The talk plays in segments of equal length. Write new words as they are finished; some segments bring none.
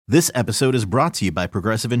This episode is brought to you by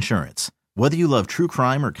Progressive Insurance. Whether you love true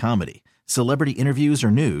crime or comedy, celebrity interviews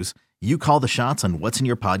or news, you call the shots on what's in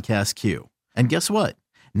your podcast queue. And guess what?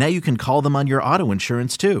 Now you can call them on your auto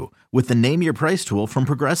insurance too with the Name Your Price tool from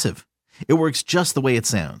Progressive. It works just the way it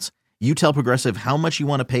sounds. You tell Progressive how much you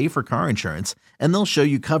want to pay for car insurance, and they'll show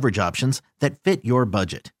you coverage options that fit your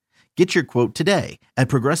budget. Get your quote today at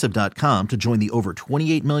Progressive.com to join the over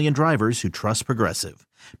 28 million drivers who trust Progressive.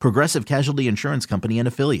 Progressive Casualty Insurance Company and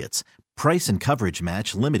Affiliates. Price and coverage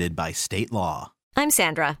match limited by state law. I'm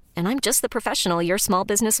Sandra, and I'm just the professional your small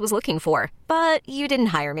business was looking for. But you didn't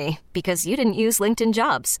hire me because you didn't use LinkedIn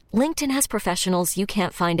Jobs. LinkedIn has professionals you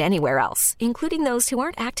can't find anywhere else, including those who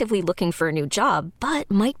aren't actively looking for a new job, but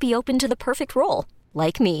might be open to the perfect role,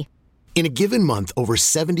 like me. In a given month, over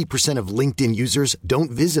 70% of LinkedIn users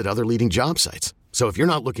don't visit other leading job sites. So if you're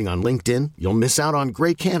not looking on LinkedIn, you'll miss out on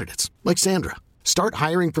great candidates like Sandra. Start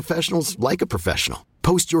hiring professionals like a professional.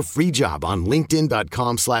 Post your free job on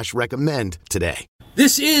linkedin.com/recommend today.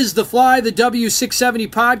 This is the Fly the W670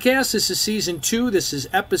 podcast. This is season 2. This is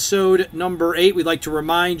episode number 8. We'd like to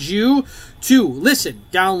remind you to listen,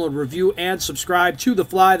 download, review, and subscribe to the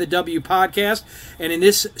Fly the W podcast. And in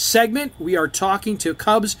this segment, we are talking to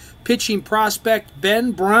Cubs pitching prospect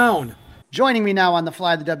Ben Brown. Joining me now on the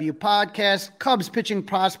Fly the W podcast, Cubs pitching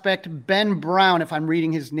prospect Ben Brown, if I'm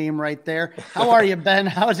reading his name right there. How are you, Ben?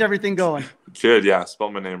 How's everything going? Good, yeah.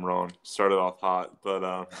 Spelled my name wrong. Started off hot,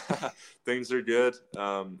 but things are good.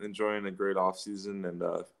 Enjoying a great off season and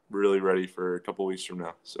really ready for a couple weeks from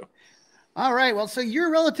now. So, all right. Well, so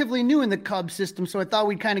you're relatively new in the Cubs system, so I thought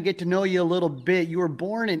we'd kind of get to know you a little bit. You were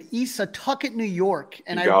born in East Setauket, New York,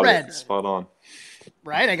 and I read spot on.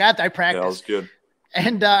 Right, I got that. I practiced. Yeah, that was good.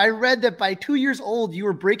 And I read that by 2 years old, you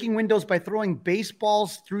were breaking windows by throwing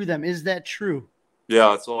baseballs through them. Is that true?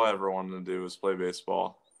 Yeah, that's all I ever wanted to do was play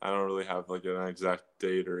baseball. I don't really have like an exact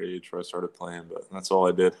date or age where I started playing, but that's all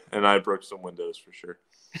I did. And I broke some windows for sure.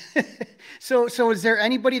 So is there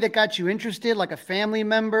anybody that got you interested, like a family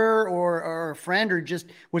member or a friend, or just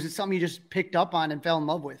was it something you just picked up on and fell in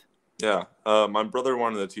love with? Yeah, my brother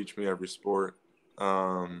wanted to teach me every sport.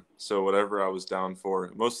 So whatever I was down for,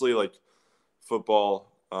 mostly like football,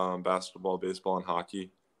 basketball, baseball, and hockey.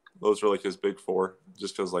 Those were like his big four,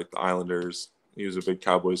 just because like the Islanders, he was a big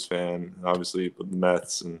Cowboys fan, obviously with the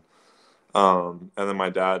Mets, and then my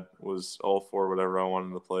dad was all for whatever I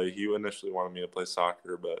wanted to play. He initially wanted me to play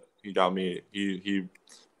soccer, but he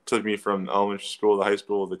took me from elementary school to high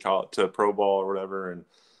school to pro ball or whatever,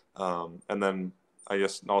 and then I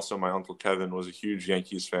guess also my uncle Kevin was a huge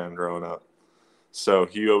Yankees fan growing up, so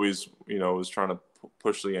he always was trying to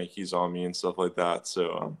push the Yankees on me and stuff like that.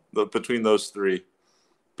 So between those three,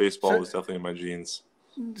 baseball was definitely in my genes.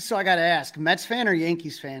 So I got to ask, Mets fan or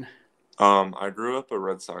Yankees fan? I grew up a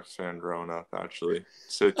Red Sox fan growing up, actually,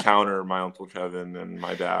 to counter my Uncle Kevin and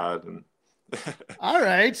my dad. And all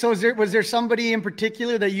right. So was there somebody in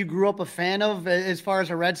particular that you grew up a fan of as far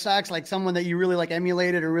as a Red Sox, like someone that you really like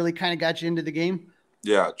emulated or really kind of got you into the game?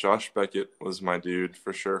 Yeah, Josh Beckett was my dude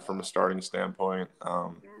for sure from a starting standpoint.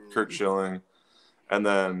 Kurt Schilling. And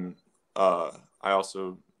then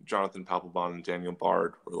Jonathan Papelbon and Daniel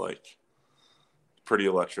Bard were like pretty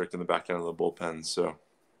electric in the back end of the bullpen. So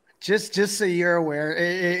just so you're aware,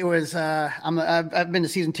 it was I've been a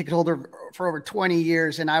season ticket holder for over 20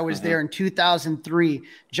 years, and I was there in 2003.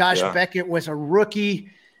 Josh Beckett was a rookie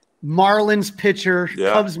Marlins pitcher,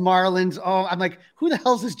 Cubs Marlins. Oh, I'm like, who the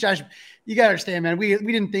hell is this Josh? You got to understand, man. We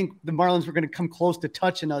didn't think the Marlins were going to come close to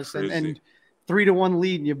touching us, and 3-1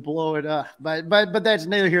 lead and you blow it up. But that's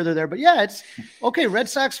neither here nor there. But yeah, it's okay. Red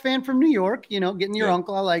Sox fan from New York, getting your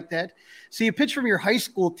uncle. I like that. So you pitched from your high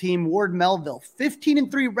school team, Ward Melville,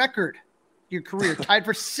 15-3 record, your career tied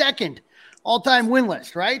for second all-time win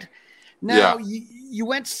list, right? Now you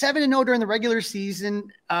went 7-0 during the regular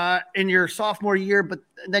season in your sophomore year, but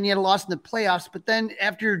then you had a loss in the playoffs. But then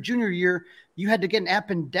after your junior year, you had to get an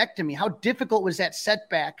appendectomy. How difficult was that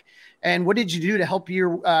setback? And what did you do to help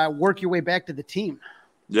you work your way back to the team?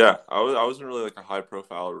 Yeah, I wasn't really like a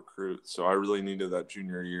high-profile recruit, so I really needed that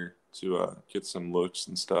junior year to get some looks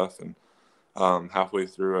and stuff. And halfway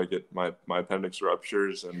through, I get my appendix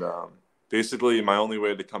ruptures, and basically my only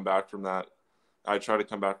way to come back from that, I try to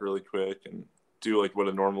come back really quick and do like what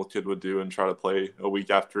a normal kid would do and try to play a week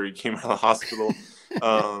after he came out of the hospital.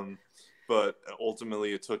 But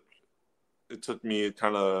ultimately, it took me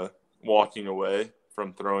kind of walking away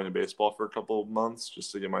from throwing a baseball for a couple of months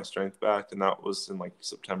just to get my strength back. And that was in like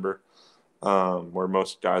September, where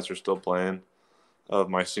most guys are still playing of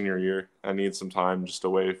my senior year. I need some time just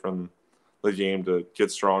away from the game to get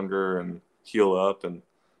stronger and heal up. And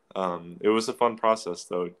It was a fun process,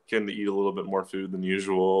 though, getting to eat a little bit more food than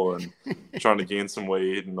usual and trying to gain some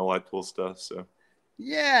weight and all that cool stuff. So.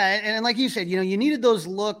 Yeah, and like you said, you needed those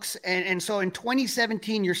looks, and so in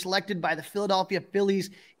 2017, you're selected by the Philadelphia Phillies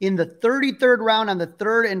in the 33rd round on the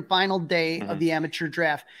third and final day of the amateur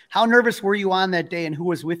draft. How nervous were you on that day, and who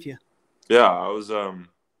was with you? Yeah, I was.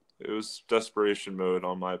 It was desperation mode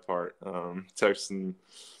on my part, texting,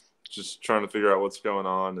 just trying to figure out what's going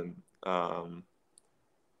on, and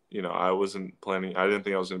I wasn't planning. I didn't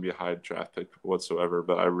think I was going to be a high draft pick whatsoever,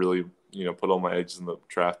 but I really, put all my eggs in the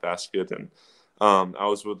draft basket. And I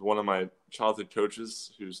was with one of my childhood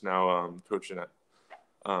coaches who's now coaching at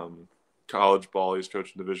college ball. He's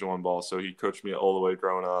coaching Division I ball. So he coached me all the way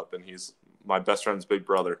growing up, and he's my best friend's big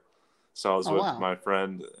brother. So I was with my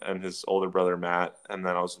friend and his older brother, Matt, and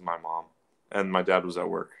then I was with my mom, and my dad was at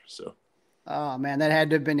work. So. Oh, man, that had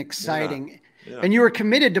to have been exciting. Yeah. And you were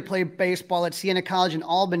committed to play baseball at Siena College in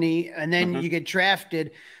Albany, and then you get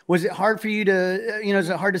drafted. Was it hard for you to, is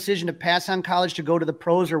it a hard decision to pass on college to go to the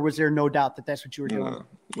pros, or was there no doubt that that's what you were doing?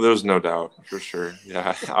 There was no doubt, for sure.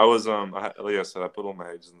 Yeah, I was, like I said, I put all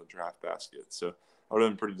my eggs in the draft basket, so I would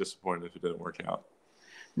have been pretty disappointed if it didn't work out.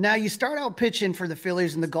 Now, you start out pitching for the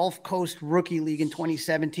Phillies in the Gulf Coast Rookie League in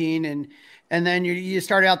 2017, and then you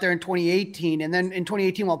started out there in 2018. And then in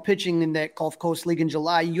 2018, while pitching in that Gulf Coast League in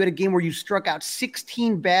July, you had a game where you struck out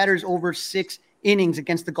 16 batters over 6 innings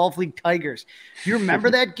against the Gulf League Tigers. Do you remember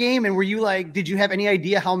that game? And were you did you have any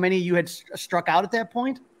idea how many you had struck out at that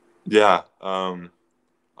point? Yeah. I'm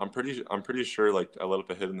pretty sure I let up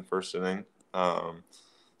a hit in the first inning.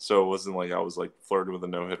 So it wasn't like I was flirted with a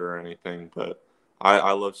no-hitter or anything, but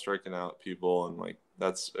I love striking out people, and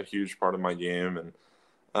that's a huge part of my game.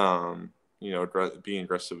 And being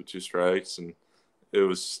aggressive with 2 strikes, and it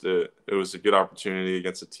was a good opportunity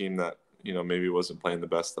against a team that maybe wasn't playing the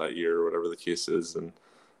best that year or whatever the case is. And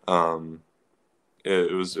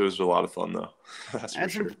it was a lot of fun, though. That's for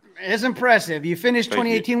sure. It's impressive. You finished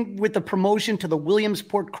 2018 with the promotion to the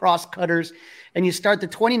Williamsport Crosscutters, and you start the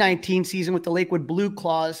 2019 season with the Lakewood Blue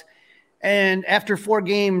Claws. And after 4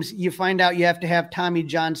 games, you find out you have to have Tommy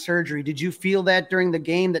John surgery. Did you feel that during the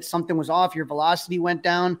game that something was off? Your velocity went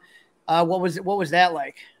down. What was that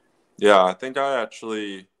like? Yeah, I think I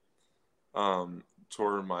actually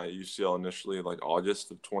tore my UCL initially in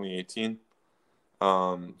August of 2018.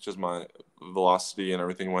 Just my velocity and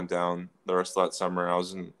everything went down the rest of that summer. I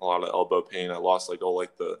was in a lot of elbow pain. I lost all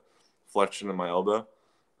the flexion in my elbow,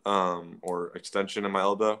 or extension in my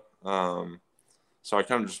elbow. So I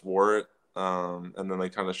kind of just wore it, and then they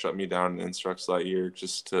kind of shut me down in instructs that year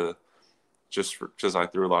just because I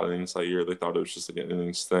threw a lot of innings that year. They thought it was just an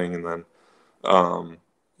innings thing, and then I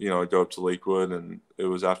go up to Lakewood, and it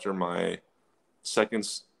was after my second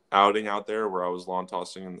outing out there where I was lawn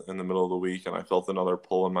tossing in the middle of the week, and I felt another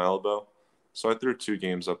pull in my elbow. So I threw 2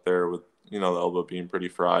 games up there with the elbow being pretty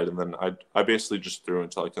fried, and then I basically just threw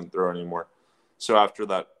until I couldn't throw anymore. So after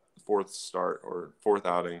that 4th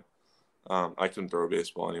outing, I couldn't throw a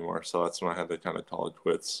baseball anymore. So that's when I had to kind of call it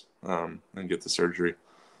quits and get the surgery.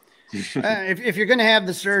 If you're going to have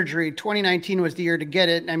the surgery, 2019 was the year to get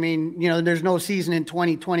it. I mean, there's no season in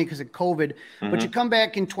 2020 because of COVID, but you come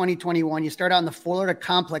back in 2021, you start out in the Florida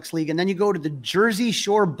Complex League, and then you go to the Jersey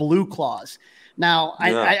Shore Blue Claws. Now,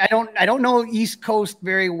 I don't know East Coast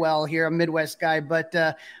very well here, a Midwest guy, but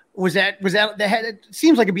was that it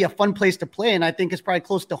seems like it'd be a fun place to play, and I think it's probably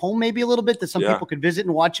close to home maybe a little bit that some people could visit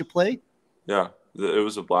and watch you play. Yeah, it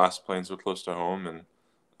was a blast playing so close to home, and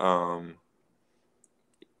I'm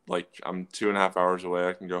 2.5 hours away.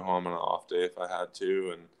 I can go home on an off day if I had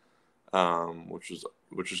to, and which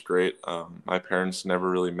was great. My parents never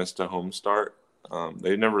really missed a home start.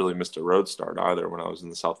 They never really missed a road start either when I was in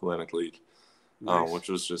the South Atlantic League. Nice.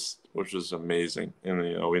 Which was amazing. And,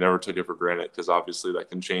 we never took it for granted because obviously that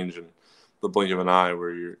can change in the blink of an eye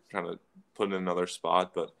where you're kind of put in another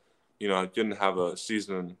spot. But, I couldn't have a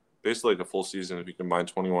season, basically a full season if you combine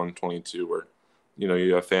 21 and 22 where,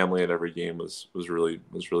 you have family at every game was really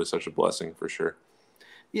such a blessing for sure.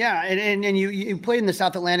 Yeah. And you played in the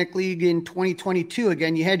South Atlantic League in 2022.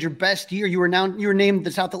 Again, you had your best year. You were named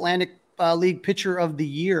the South Atlantic League Pitcher of the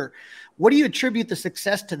Year. What do you attribute the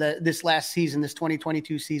success to this last season, this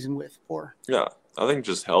 2022 season for? Yeah, I think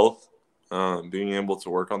just health, being able to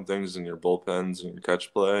work on things in your bullpens and your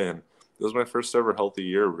catch play. And it was my first ever healthy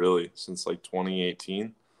year, really, since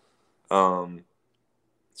 2018.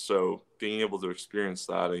 So being able to experience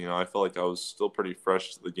that, I felt like I was still pretty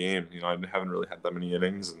fresh to the game. I haven't really had that many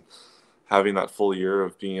innings, and having that full year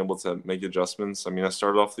of being able to make adjustments. I mean, I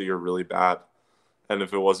started off the year really bad. And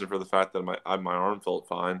if it wasn't for the fact that my arm felt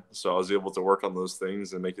fine, so I was able to work on those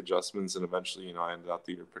things and make adjustments, and eventually, I ended out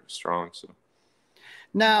the year pretty strong. So.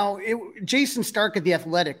 Now, Jason Stark at The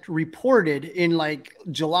Athletic reported in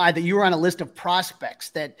July that you were on a list of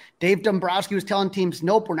prospects that Dave Dombrowski was telling teams,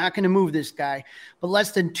 nope, we're not going to move this guy. But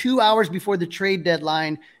less than 2 hours before the trade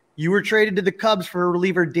deadline, you were traded to the Cubs for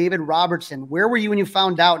reliever David Robertson. Where were you when you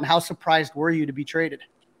found out, and how surprised were you to be traded?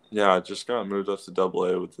 Yeah, I just got moved up to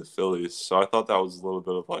Double-A with the Phillies, so I thought that was a little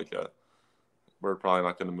bit of we're probably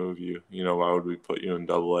not going to move you. Why would we put you in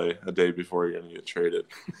Double-A a day before you're going to get traded?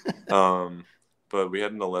 But we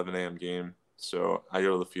had an 11 a.m. game, so I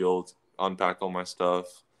go to the field, unpack all my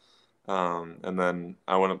stuff, and then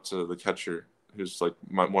I went up to the catcher, who's one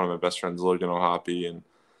of my best friends, Logan O'Hoppe, and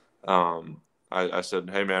I said,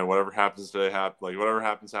 "Hey man, whatever happens today, whatever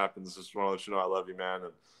happens. Just want to let you know I love you, man."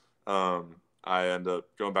 And I end up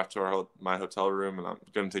going back to my hotel room, and I'm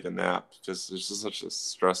going to take a nap. It's just such a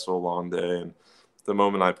stressful, long day, and the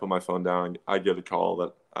moment I put my phone down, I get a call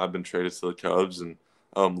that I've been traded to the Cubs, and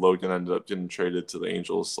Logan ended up getting traded to the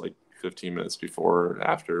Angels 15 minutes before or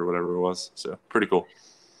after, or whatever it was. So pretty cool.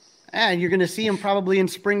 And you're going to see him probably in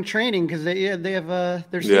spring training because they have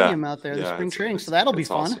their stadium out there, the spring training. So that'll be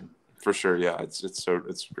fun. Awesome. For sure. Yeah,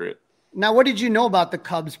 it's great. Now, what did you know about the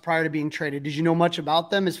Cubs prior to being traded? Did you know much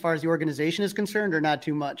about them as far as the organization is concerned, or not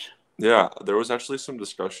too much? Yeah, there was actually some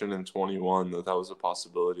discussion in 21 that was a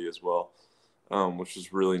possibility as well, which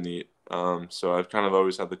is really neat. So I've kind of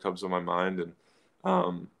always had the Cubs on my mind,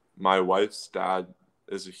 and my wife's dad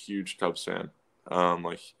is a huge Cubs fan.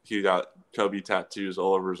 He got Cubby tattoos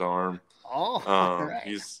all over his arm. Oh,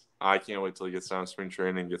 right. I can't wait till he gets down to spring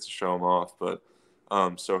training and gets to show him off. But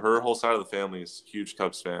so her whole side of the family is huge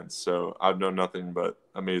Cubs fans. So I've known nothing but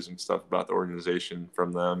amazing stuff about the organization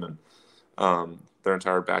from them, and their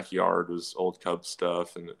entire backyard was old Cubs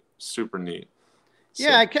stuff, and super neat.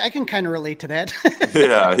 Yeah, I can kind of relate to that.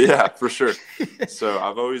 yeah, for sure. So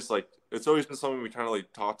I've always it's always been something we kind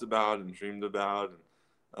of talked about and dreamed about.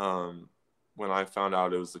 And when I found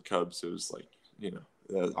out it was the Cubs, it was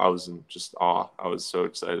I was in just awe. I was so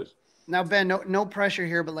excited. Now, Ben, no pressure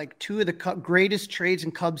here, but two of the greatest trades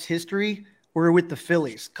in Cubs history were with the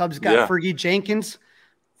Phillies. Cubs got Fergie Jenkins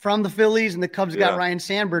from the Phillies, and the Cubs got Ryan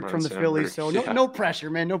Sandberg from the Phillies. So no pressure,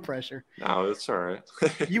 man, no pressure. No, it's all right.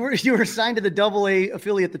 You were signed to the Double-A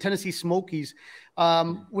affiliate, the Tennessee Smokies.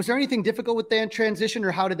 Was there anything difficult with that transition,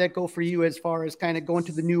 or how did that go for you as far as kind of going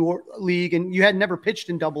to the new league? And you had never pitched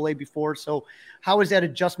in Double-A before, so how was that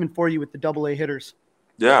adjustment for you with the Double-A hitters?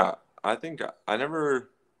 Yeah, I think I never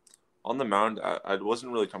 – on the mound, I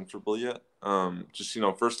wasn't really comfortable yet. Just,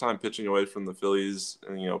 first time pitching away from the Phillies,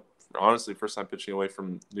 and, honestly, first time pitching away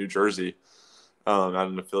from New Jersey at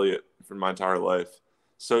an affiliate for my entire life.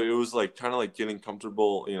 So it was kind of getting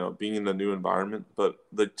comfortable, being in the new environment. But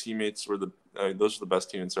the teammates were those are the best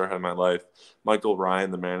teammates I ever had in my life. Michael Ryan,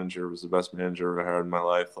 the manager, was the best manager I've ever had in my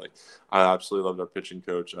life. I absolutely loved our pitching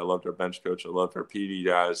coach. I loved our bench coach. I loved our PD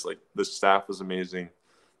guys. The staff was amazing.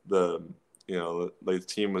 The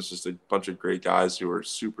team was just a bunch of great guys who were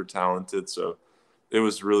super talented. So it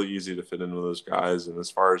was really easy to fit in with those guys. And as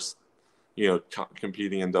far as,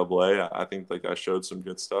 competing in Double-A, I think I showed some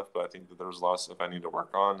good stuff, but I think that there was a lot of stuff I need to work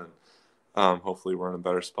on. And hopefully we're in a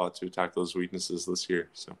better spot to attack those weaknesses this year.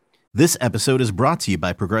 So this episode is brought to you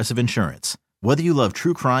by Progressive Insurance. Whether you love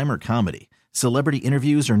true crime or comedy, celebrity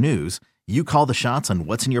interviews or news, you call the shots on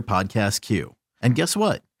what's in your podcast queue. And guess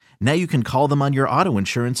what? Now you can call them on your auto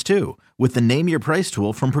insurance too with the Name Your Price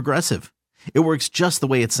tool from Progressive. It works just the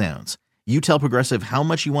way it sounds. You tell Progressive how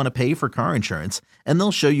much you want to pay for car insurance, and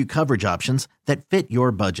they'll show you coverage options that fit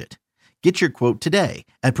your budget. Get your quote today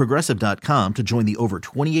at Progressive.com to join the over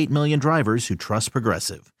 28 million drivers who trust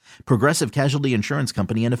Progressive. Progressive Casualty Insurance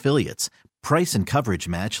Company and Affiliates. Price and coverage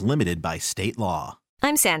match limited by state law.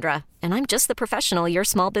 I'm Sandra, and I'm just the professional your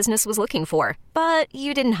small business was looking for. But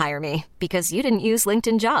you didn't hire me because you didn't use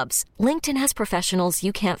LinkedIn Jobs. LinkedIn has professionals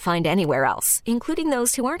you can't find anywhere else, including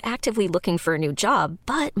those who aren't actively looking for a new job,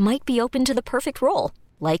 but might be open to the perfect role,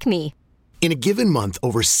 like me. In a given month,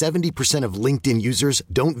 over 70% of LinkedIn users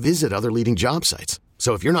don't visit other leading job sites.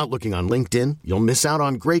 So if you're not looking on LinkedIn, you'll miss out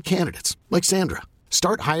on great candidates like Sandra.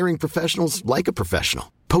 Start hiring professionals like a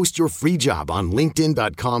professional. Post your free job on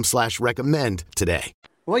linkedin.com/recommend today.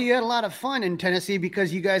 Well, you had a lot of fun in Tennessee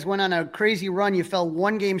because you guys went on a crazy run. You fell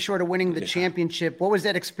one game short of winning the championship. What was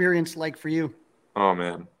that experience like for you? Oh,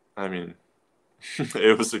 man. I mean,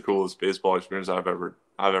 it was the coolest baseball experience I've ever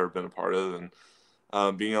been a part of. And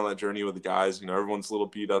being on that journey with the guys, everyone's a little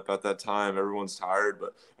beat up at that time. Everyone's tired,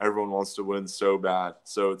 but everyone wants to win so bad.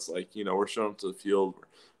 So it's we're showing up to the field.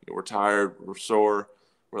 We're tired. We're sore.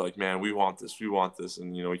 we're like, man, we want this.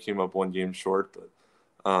 And, we came up one game short, but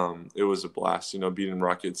it was a blast, beating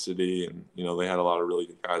Rocket City. And, they had a lot of really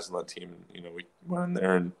good guys on that team. And, we went in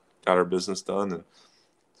there and got our business done.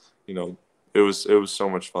 And, it was so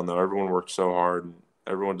much fun, though. Everyone worked so hard, and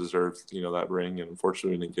everyone deserved, that ring. And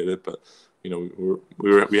unfortunately, we didn't get it. But, we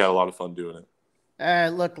had a lot of fun doing it.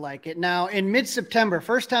 It looked like it. Now, in mid-September,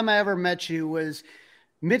 first time I ever met you was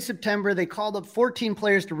mid-September. They called up 14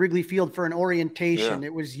 players to Wrigley Field for an orientation. Yeah.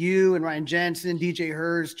 It was you and Ryan Jensen, DJ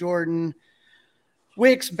Hurst, Jordan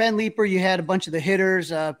Wicks, Ben Leeper. You had a bunch of the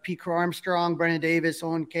hitters, Pete Crow Armstrong, Brennan Davis,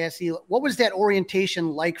 Owen Cassie. What was that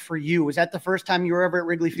orientation like for you? Was that the first time you were ever at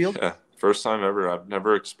Wrigley Field? Yeah, first time ever. I've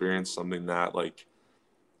never experienced something that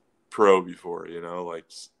pro before, like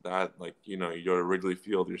that, you go to Wrigley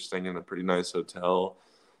Field, you're staying in a pretty nice hotel,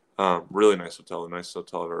 really nice hotel, the nicest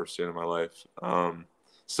hotel I've ever stayed in my life.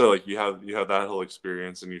 So you have that whole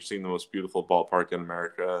experience, and you're seeing the most beautiful ballpark in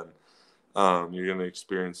America, and you get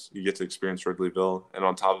to experience Wrigleyville, and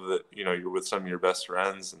on top of it, you're with some of your best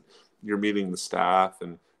friends, and you're meeting the staff,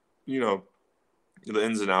 and the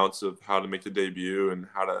ins and outs of how to make the debut and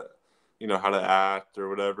how to act or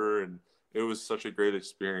whatever. And it was such a great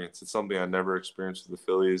experience. It's something I never experienced with the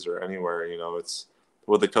Phillies or anywhere. It's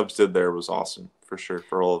what the Cubs did there was awesome for sure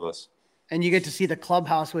for all of us. And you get to see the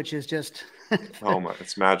clubhouse, which is just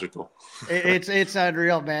it's magical. it's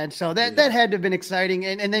unreal, man. So that had to have been exciting.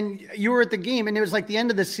 And then you were at the game, and it was like the end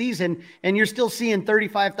of the season, and you're still seeing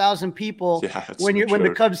 35,000 people when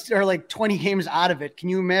the Cubs are 20 games out of it. Can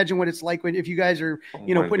you imagine what it's like if you guys are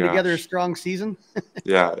putting together a strong season?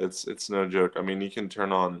 Yeah, it's no joke. I mean, you can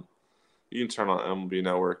turn on MLB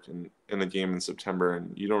Network in the game in September,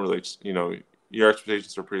 and you don't really, your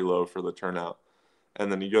expectations are pretty low for the turnout. And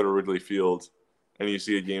then you go to Wrigley Field and you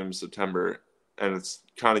see a game in September, and it's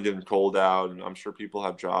kind of getting cold out, and I'm sure people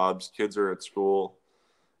have jobs, kids are at school.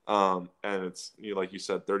 And it's, like you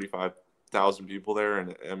said, 35,000 people there.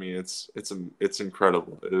 And I mean, it's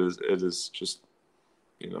incredible. It is just,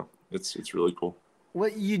 it's really cool. Well,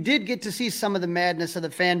 you did get to see some of the madness of the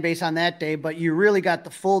fan base on that day, but you really got the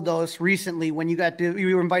full dose recently when you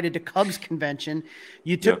were invited to Cubs convention.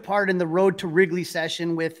 You took part in the Road to Wrigley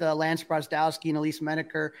session with Lance Brozdowski and Elise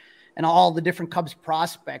Menaker and all the different Cubs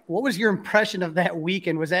prospects. What was your impression of that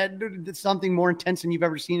weekend? Was that something more intense than you've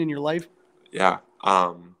ever seen in your life? Yeah.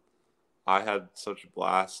 I had such a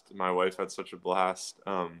blast. My wife had such a blast.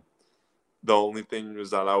 The only thing was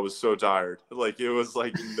that I was so tired. It was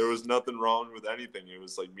there was nothing wrong with anything. It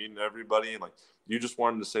was meeting everybody, and you just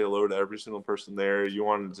wanted to say hello to every single person there. You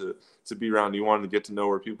wanted to be around. You wanted to get to know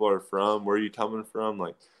where people are from, where are you coming from.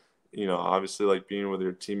 Obviously being with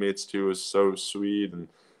your teammates too was so sweet. And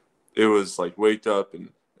it was wake up and,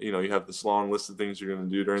 you have this long list of things you're going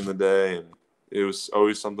to do during the day. And it was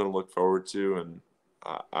always something to look forward to. And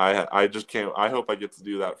I just can't, I hope I get to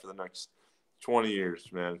do that for the next 20 years,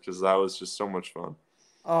 man, because that was just so much fun.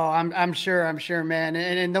 Oh, I'm sure, man.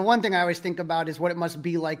 And the one thing I always think about is what it must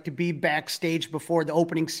be like to be backstage before the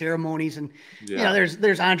opening ceremonies. And,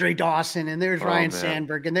 there's Andre Dawson, and there's Ryan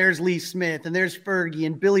Sandberg, and there's Lee Smith, and there's Fergie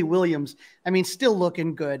and Billy Williams. I mean, still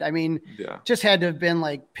looking good. I mean, just had to have been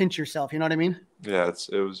pinch yourself. You know what I mean? Yeah,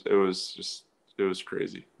 it was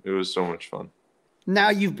crazy. It was so much fun. Now,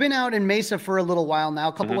 you've been out in Mesa for a little while now,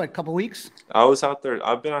 a couple weeks? I was out there.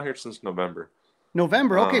 I've been out here since November.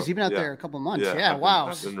 November. Okay, so you've been out there a couple of months. Yeah, wow.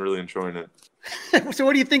 I've been really enjoying it. So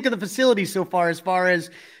what do you think of the facility so far as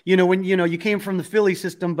when, you came from the Philly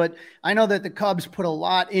system, but I know that the Cubs put a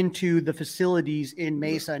lot into the facilities in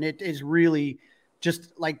Mesa, and it is really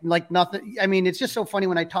just like nothing. I mean, it's just so funny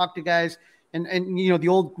when I talk to guys and the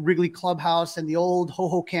old Wrigley Clubhouse and the old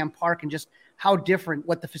Hohokam Park, and just how different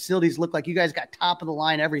what the facilities look like. You guys got top of the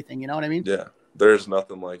line everything, you know what I mean? Yeah, there's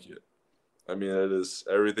nothing like it. I mean,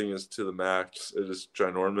 everything is to the max. It is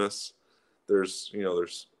ginormous. There's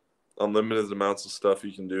unlimited amounts of stuff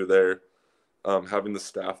you can do there. Having the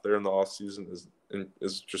staff there in the off season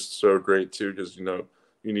is just so great too, because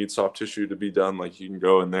you need soft tissue to be done. You can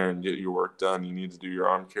go in there and get your work done. You need to do your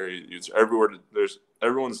on carry. It's everywhere.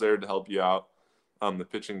 Everyone's there to help you out. The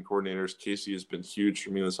pitching coordinators, Casey, has been huge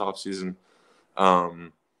for me this off season.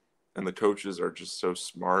 And the coaches are just so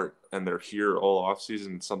smart, and they're here all off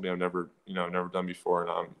season. It's something I've never done before.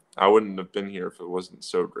 And I wouldn't have been here if it wasn't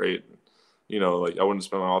so great. I wouldn't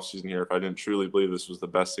spend my off season here if I didn't truly believe this was the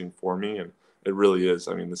best thing for me. And it really is.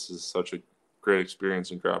 I mean, this is such a great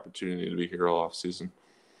experience and great opportunity to be here all off season.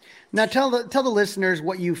 Now tell the listeners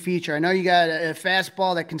what you feature. I know you got a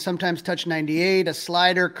fastball that can sometimes touch 98, a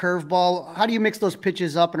slider, curveball. How do you mix those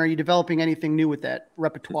pitches up, and are you developing anything new with that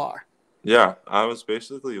repertoire? Yeah, I was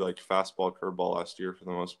basically like fastball curveball last year for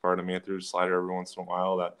the most part. I mean, I threw a slider every once in a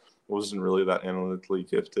while that wasn't really that analytically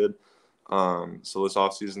gifted. So this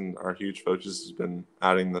offseason, our huge focus has been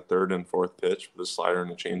adding the third and fourth pitch with a slider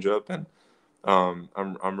and a changeup. And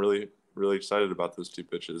I'm really, really excited about those two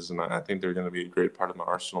pitches. And I think they're going to be a great part of my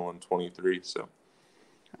arsenal in 23. So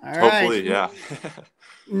hopefully, yeah.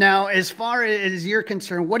 Now, as far as you're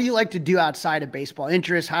concerned, what do you like to do outside of baseball?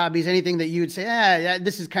 Interests, hobbies, anything that you would say, yeah,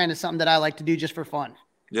 this is kind of something that I like to do just for fun?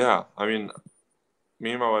 Yeah. I mean,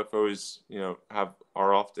 me and my wife always, have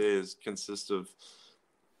our off days consist of,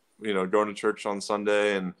 going to church on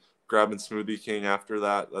Sunday and grabbing Smoothie King after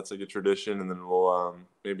that. That's like a tradition. And then we'll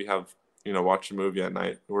maybe have, watch a movie at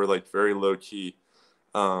night. We're like very low key.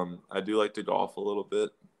 I do like to golf a little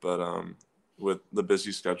bit, but with the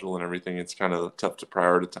busy schedule and everything, it's kind of tough to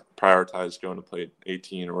prioritize going to play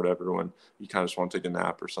 18 or whatever when you kind of just want to take a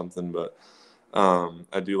nap or something. But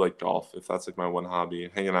I do like golf, if that's like my one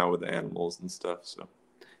hobby, hanging out with the animals and stuff. So.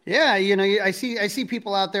 Yeah, I see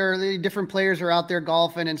people out there, different players are out there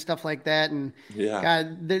golfing and stuff like that. And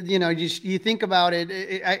you think about it,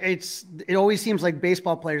 it always seems like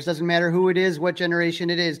baseball players, doesn't matter who it is, what generation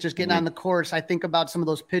it is, just getting on the course. I think about some of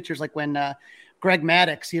those pitchers, like when Greg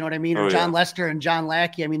Maddux, you know what I mean? Or John Lester and John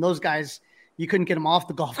Lackey. I mean, those guys, you couldn't get them off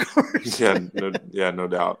the golf course. No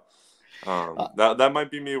doubt. That might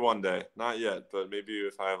be me one day. Not yet, but maybe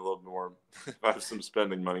if I have a little more, if I have some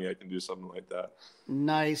spending money, I can do something like that.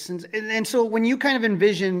 Nice. And so when you kind of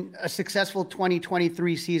envision a successful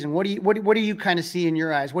 2023 season, what do you kind of see in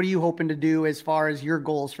your eyes? What are you hoping to do as far as your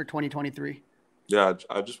goals for 2023? Yeah,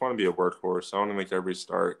 I just want to be a workhorse. I want to make every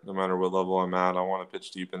start, no matter what level I'm at. I want to pitch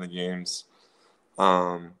deep in the games.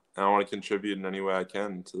 And I want to contribute in any way I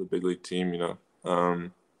can to the big league team,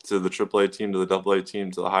 to the AAA team, to the AA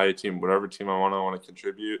team, to the high A team, whatever team I want to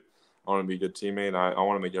contribute. I want to be a good teammate. I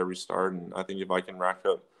want to make every start. And I think if I can rack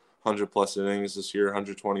up 100-plus innings this year,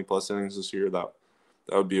 120-plus innings this year, that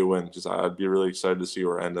would be a win, because I'd be really excited to see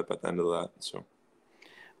where I end up at the end of that. So.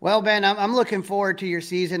 Well, Ben, I'm looking forward to your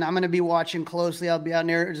season. I'm going to be watching closely. I'll be out in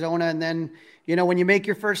Arizona, and then, when you make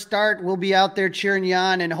your first start, we'll be out there cheering you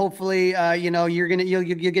on, and hopefully,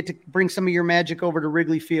 you'll get to bring some of your magic over to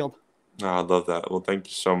Wrigley Field. Oh, I love that. Well, thank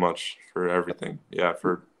you so much for everything. Yeah,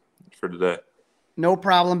 for today. No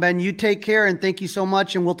problem, Ben. You take care, and thank you so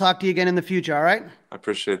much, and we'll talk to you again in the future, all right? I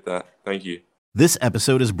appreciate that. Thank you. This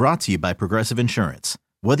episode is brought to you by Progressive Insurance.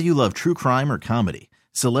 Whether you love true crime or comedy,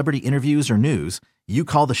 celebrity interviews or news, you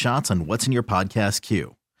call the shots on what's in your podcast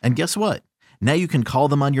queue. And guess what? Now you can call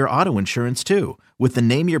them on your auto insurance too, with the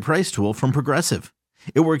Name Your Price tool from Progressive.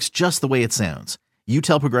 It works just the way it sounds. You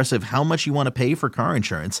tell Progressive how much you want to pay for car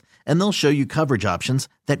insurance, and they'll show you coverage options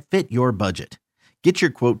that fit your budget. Get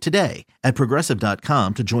your quote today at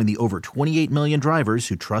Progressive.com to join the over 28 million drivers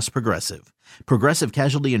who trust Progressive. Progressive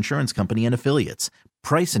Casualty Insurance Company and Affiliates.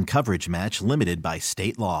 Price and coverage match limited by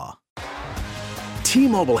state law.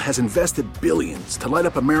 T-Mobile has invested billions to light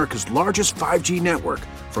up America's largest 5G network,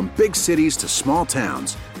 from big cities to small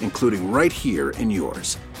towns, including right here in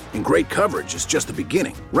yours. And great coverage is just the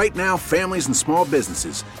beginning. Right now, families and small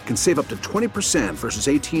businesses can save up to 20% versus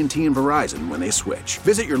AT&T and Verizon when they switch.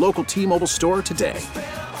 Visit your local T-Mobile store today.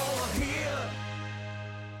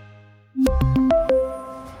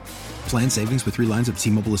 Plan savings with 3 lines of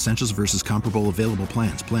T-Mobile Essentials versus comparable available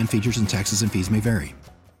plans. Plan features and taxes and fees may vary.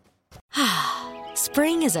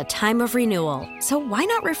 Spring is a time of renewal, so why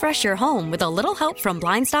not refresh your home with a little help from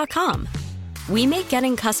Blinds.com? We make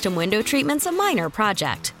getting custom window treatments a minor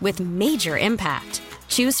project with major impact.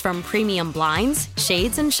 Choose from premium blinds,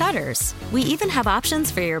 shades, and shutters. We even have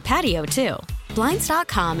options for your patio, too.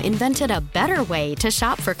 Blinds.com invented a better way to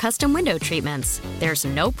shop for custom window treatments. There's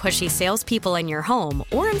no pushy salespeople in your home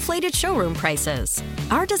or inflated showroom prices.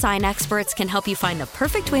 Our design experts can help you find the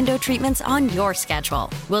perfect window treatments on your schedule.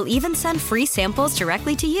 We'll even send free samples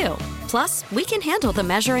directly to you. Plus, we can handle the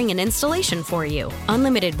measuring and installation for you.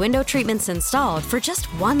 Unlimited window treatments installed for just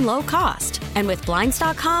one low cost. And with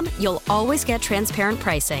Blinds.com, you'll always get transparent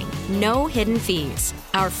pricing. No hidden fees.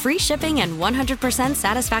 Our free shipping and 100%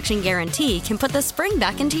 satisfaction guarantee can put the spring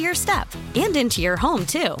back into your step and into your home,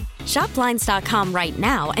 too. Shop Blinds.com right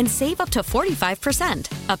now and save up to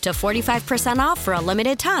 45%. Up to 45% off for a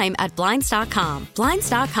limited time at Blinds.com.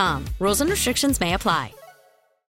 Blinds.com. Rules and restrictions may apply.